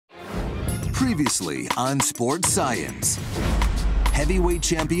Previously on Sports Science, heavyweight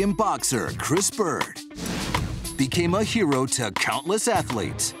champion boxer Chris Byrd became a hero to countless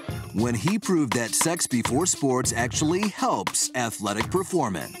athletes when he proved that sex before sports actually helps athletic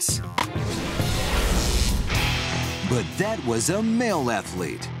performance. But that was a male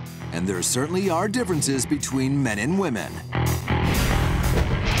athlete, and there certainly are differences between men and women.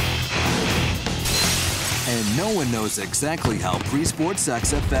 And no one knows exactly how pre-sport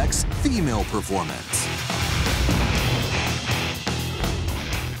sex affects female performance.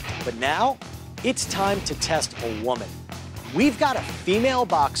 But now, it's time to test a woman. We've got a female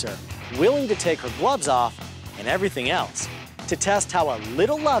boxer willing to take her gloves off and everything else to test how a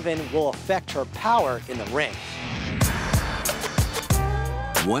little lovin' will affect her power in the ring.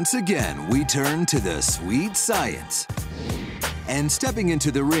 Once again, we turn to the sweet science. And stepping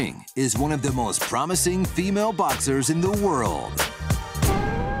into the ring is one of the most promising female boxers in the world,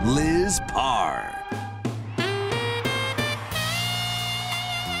 Liz Parr.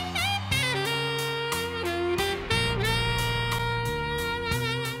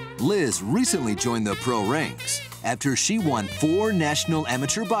 Liz recently joined the pro ranks after she won 4 national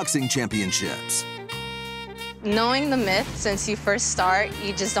amateur boxing championships. Knowing the myth, since you first start,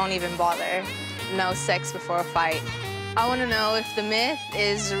 you just don't even bother. No sex before a fight. I want to know if the myth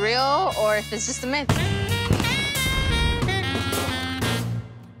is real or if it's just a myth.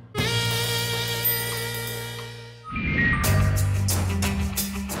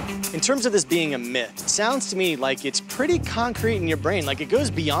 In terms of this being a myth, it sounds to me like it's pretty concrete in your brain, like it goes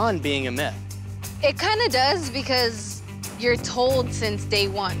beyond being a myth. It kind of does because you're told since day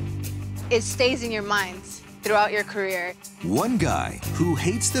one. It stays in your minds throughout your career. One guy who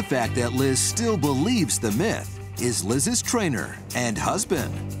hates the fact that Liz still believes the myth is Liz's trainer and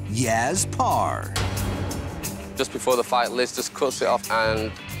husband, Yaz Parr. Just before the fight, Liz just cuts it off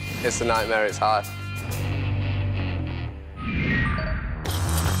and it's a nightmare, it's hard.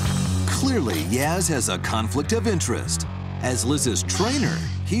 Clearly, Yaz has a conflict of interest. As Liz's trainer,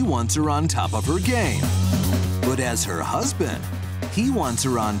 he wants her on top of her game. But as her husband, he wants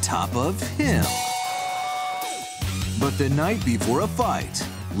her on top of him. But the night before a fight,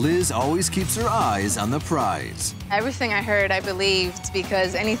 Liz always keeps her eyes on the prize. Everything I heard, I believed,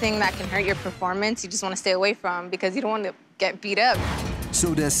 because anything that can hurt your performance, you just want to stay away from because you don't want to get beat up.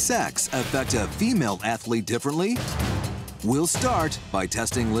 So does sex affect a female athlete differently? We'll start by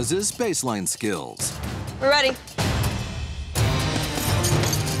testing Liz's baseline skills. We're ready.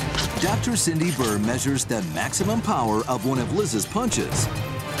 Dr. Cindy Burr measures the maximum power of one of Liz's punches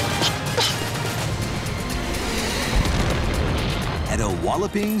at a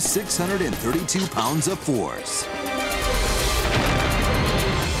walloping 632 pounds of force.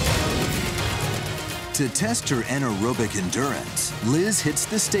 To test her anaerobic endurance, Liz hits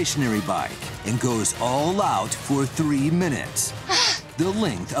the stationary bike and goes all out for 3 minutes, the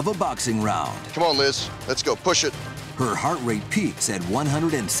length of a boxing round. Come on, Liz. Let's go. Push it. Her heart rate peaks at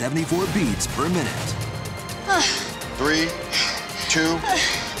 174 beats per minute. 3, 2,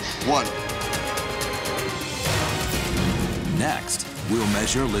 1. Next, we'll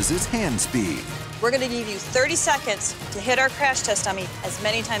measure Liz's hand speed. We're going to give you 30 seconds to hit our crash test dummy as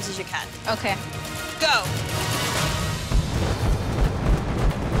many times as you can. Okay. Go.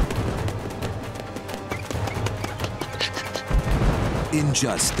 In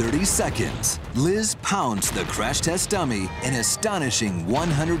just 30 seconds, Liz pounds the crash test dummy an astonishing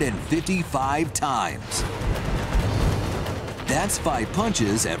 155 times. That's 5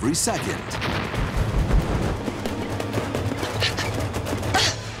 punches every second.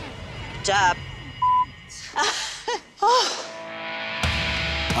 Job.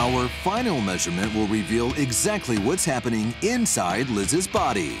 Our final measurement will reveal exactly what's happening inside Liz's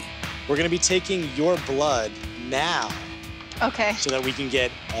body. We're going to be taking your blood now Okay. so that we can get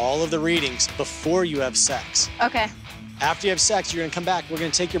all of the readings before you have sex. Okay. After you have sex, you're going to come back. We're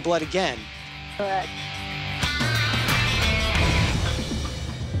going to take your blood again. Correct.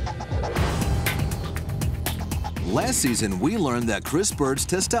 Last season, we learned that Chris Byrd's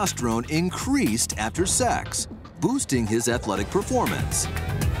testosterone increased after sex, boosting his athletic performance.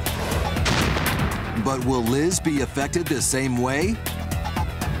 But will Liz be affected the same way?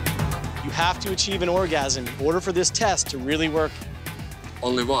 You have to achieve an orgasm in order for this test to really work.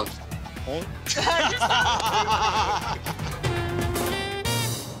 Only one.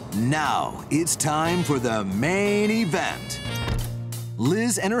 Now, it's time for the main event.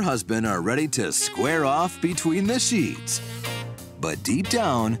 Liz and her husband are ready to square off between the sheets. But deep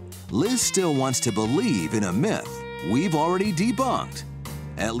down, Liz still wants to believe in a myth we've already debunked,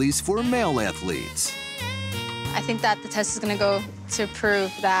 at least for male athletes. I think that the test is going to go to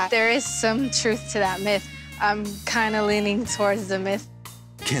prove that there is some truth to that myth. I'm kind of leaning towards the myth.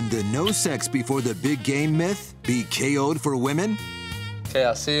 Can the no sex before the big game myth be KO'd for women? Okay,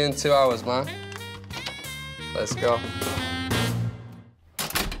 I'll see you in 2 hours, man. Let's go.